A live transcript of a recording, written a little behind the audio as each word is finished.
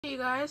Hey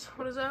guys,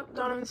 what is up?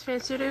 Donovan's Fan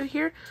Studio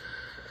here.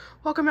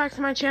 Welcome back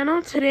to my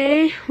channel.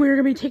 Today we're going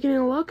to be taking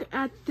a look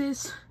at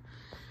this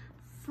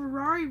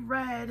Ferrari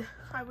red,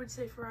 I would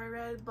say Ferrari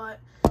red,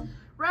 but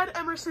red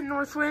Emerson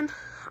Northwind.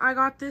 I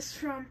got this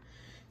from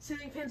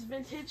Ceiling Fans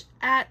Vintage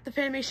at the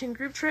Fanimation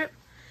group trip.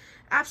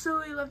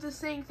 Absolutely love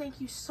this thing.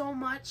 Thank you so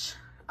much,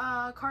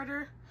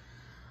 Carter.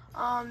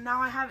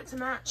 Now I have it to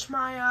match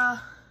my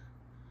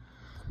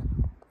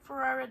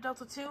Ferrari red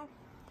Delta 2.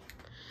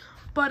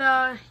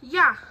 But,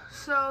 yeah,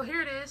 so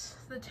here it is.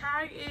 The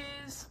tag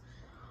is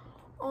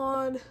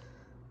on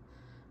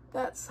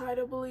that side,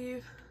 I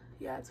believe.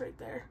 Yeah, it's right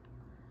there.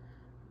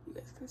 You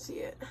guys can see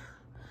it.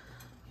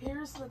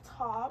 Here's the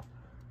top.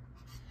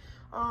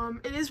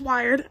 It is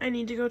wired. I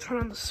need to go turn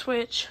on the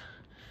switch.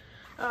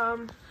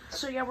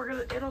 So yeah,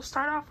 it'll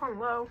start off on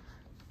low.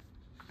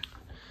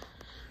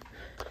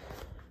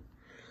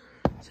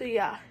 So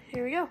yeah,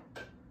 here we go.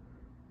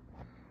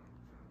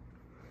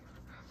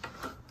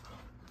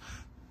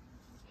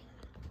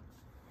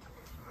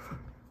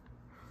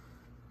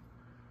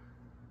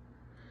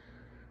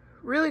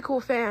 Really cool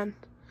fan.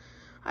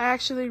 I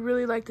actually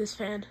really like this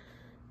fan.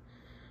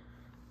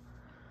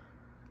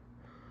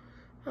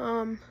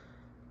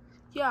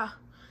 Yeah,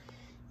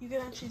 you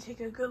can actually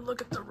take a good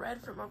look at the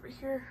red from over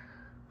here.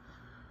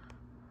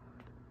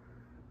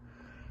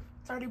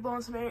 It's already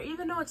blowing some air.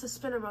 Even though it's a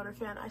spinner motor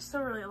fan, I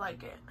still really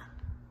like it.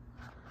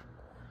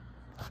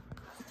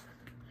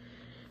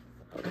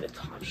 Look at the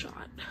top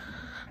shot.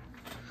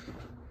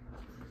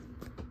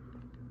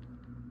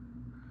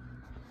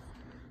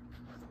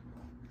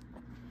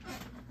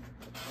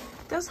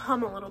 It does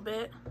hum a little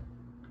bit.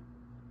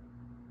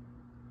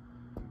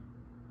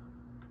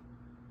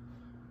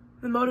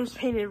 The motor's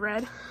painted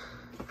red.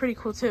 Pretty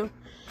cool too.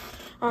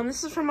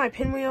 This is from my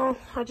pinwheel.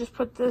 I just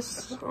put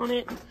this on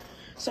it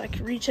so I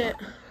can reach it.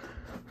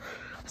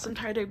 Because I'm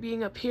tired of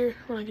being up here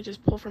when I could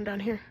just pull from down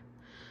here.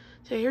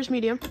 So here's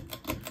medium.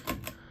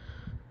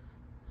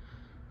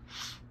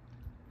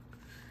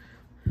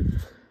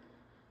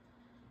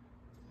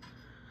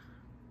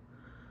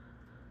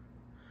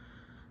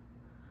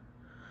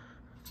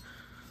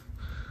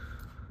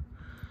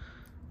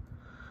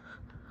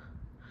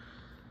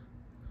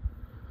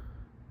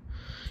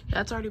 Yeah,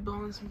 it's already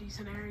blowing some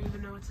decent air,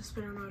 even though it's a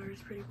spinner motor.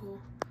 It's pretty cool.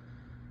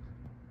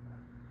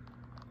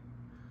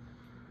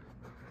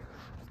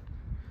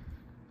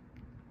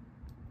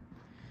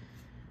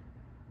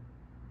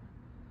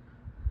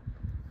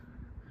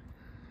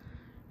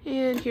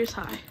 And here's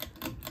high.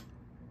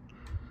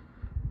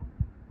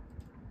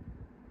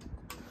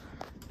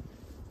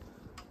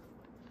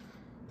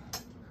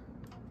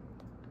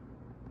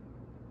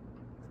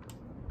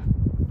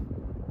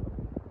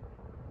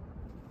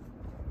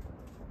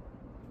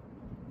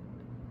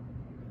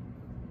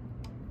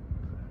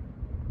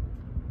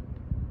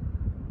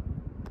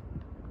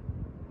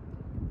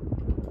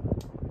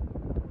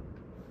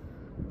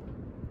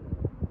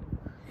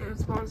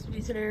 It's blowing some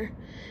decent air.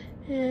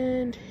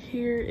 And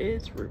here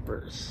is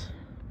reverse.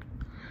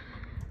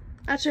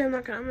 Actually,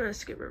 I'm gonna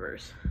skip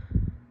reverse.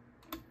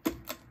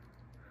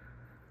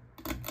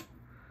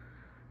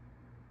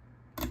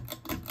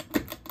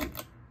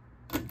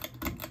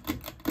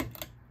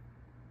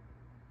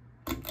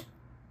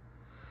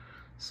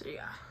 So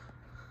yeah,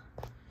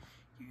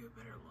 give you a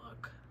better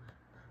look.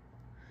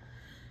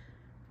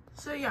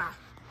 So yeah.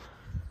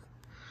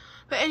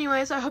 But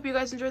anyways, I hope you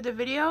guys enjoyed the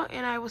video,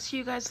 and I will see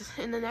you guys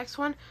in the next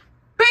one.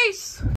 Peace!